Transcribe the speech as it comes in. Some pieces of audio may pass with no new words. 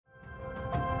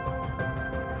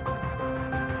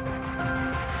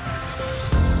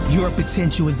Your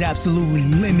potential is absolutely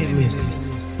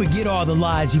limitless. Forget all the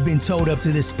lies you've been told up to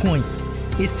this point.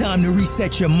 It's time to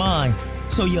reset your mind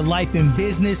so your life and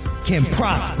business can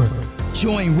prosper.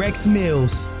 Join Rex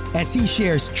Mills as he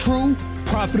shares true,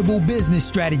 profitable business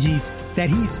strategies that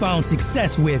he's found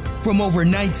success with from over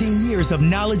 19 years of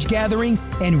knowledge gathering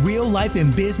and real life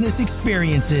and business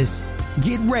experiences.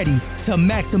 Get ready to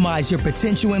maximize your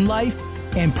potential in life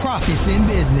and profits in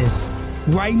business.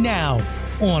 Right now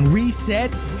on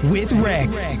Reset with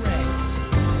Rex.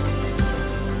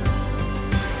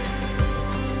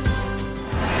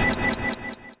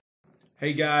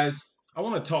 Hey guys, I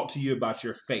want to talk to you about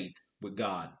your faith with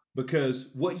God, because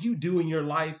what you do in your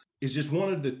life is just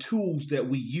one of the tools that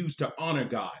we use to honor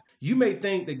God. You may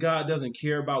think that God doesn't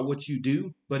care about what you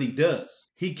do, but he does.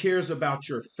 He cares about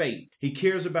your faith. He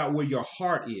cares about where your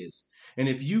heart is. And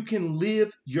if you can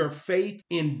live your faith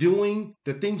in doing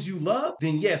the things you love,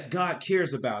 then yes, God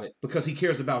cares about it because he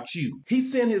cares about you. He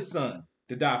sent his son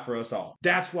to die for us all.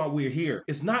 That's why we're here.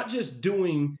 It's not just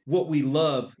doing what we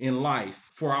love in life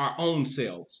for our own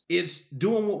selves. It's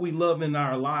doing what we love in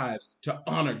our lives to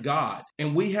honor God.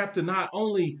 And we have to not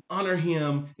only honor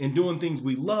him in doing things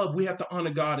we love, we have to honor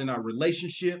God in our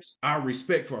relationships, our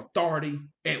respect for authority,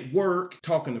 at work,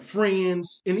 talking to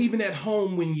friends, and even at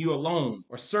home when you're alone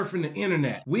or surfing the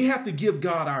internet. We have to give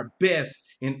God our best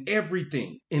in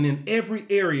everything and in every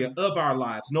area of our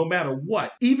lives, no matter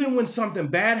what. Even when something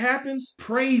bad happens,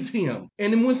 praise him.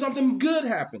 And then when something good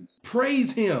happens,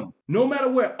 praise him. No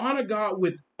matter what, honor God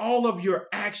with all of your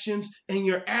actions and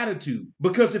your attitude.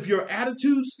 Because if your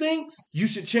attitude stinks, you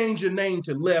should change your name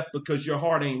to Left because your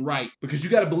heart ain't right. Because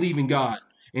you got to believe in God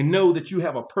and know that you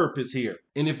have a purpose here.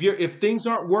 And if things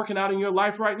aren't working out in your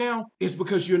life right now, it's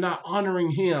because you're not honoring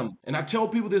him. And I tell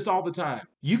people this all the time.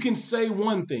 You can say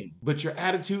one thing, but your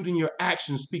attitude and your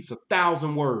action speaks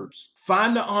 1,000 words.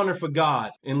 Find the honor for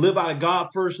God and live out a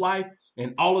God-first life,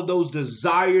 and all of those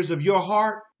desires of your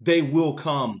heart, they will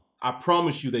come. I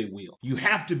promise you they will. You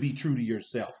have to be true to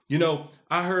yourself. You know,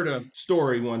 I heard a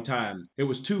story one time. It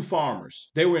was two farmers.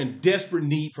 They were in desperate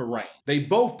need for rain. They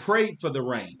both prayed for the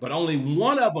rain, but only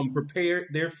one of them prepared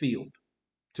their field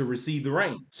to receive the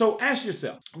rain. So ask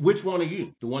yourself, which one are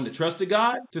you? The one that trusted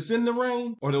God to send the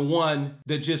rain, or the one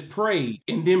that just prayed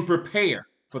and then prepared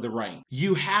for the rain?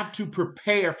 You have to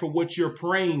prepare for what you're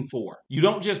praying for. You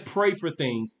don't just pray for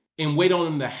things and wait on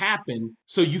them to happen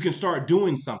so you can start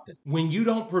doing something. When you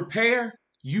don't prepare,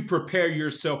 you prepare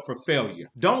yourself for failure.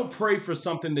 Don't pray for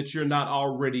something that you're not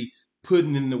already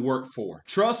putting in the work for.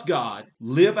 Trust God,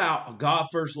 live out a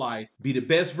God-first life, be the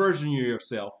best version of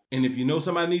yourself. And if you know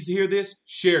somebody needs to hear this,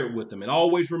 share it with them. And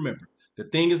always remember, the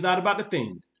thing is not about the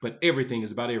thing, but everything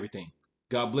is about everything.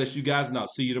 God bless you guys, and I'll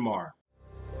see you tomorrow.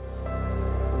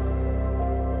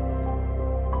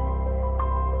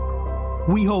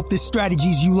 We hope the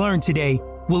strategies you learned today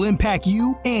will impact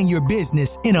you and your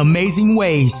business in amazing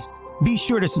ways. Be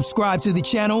sure to subscribe to the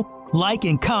channel, like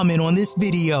and comment on this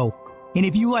video. And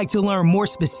if you like to learn more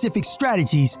specific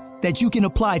strategies that you can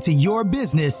apply to your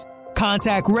business,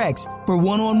 contact Rex for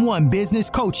one-on-one business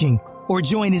coaching or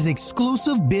join his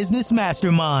exclusive business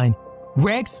mastermind.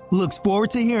 Rex looks forward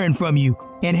to hearing from you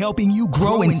and helping you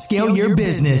grow and scale your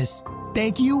business.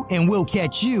 Thank you, and we'll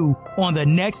catch you on the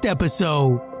next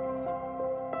episode.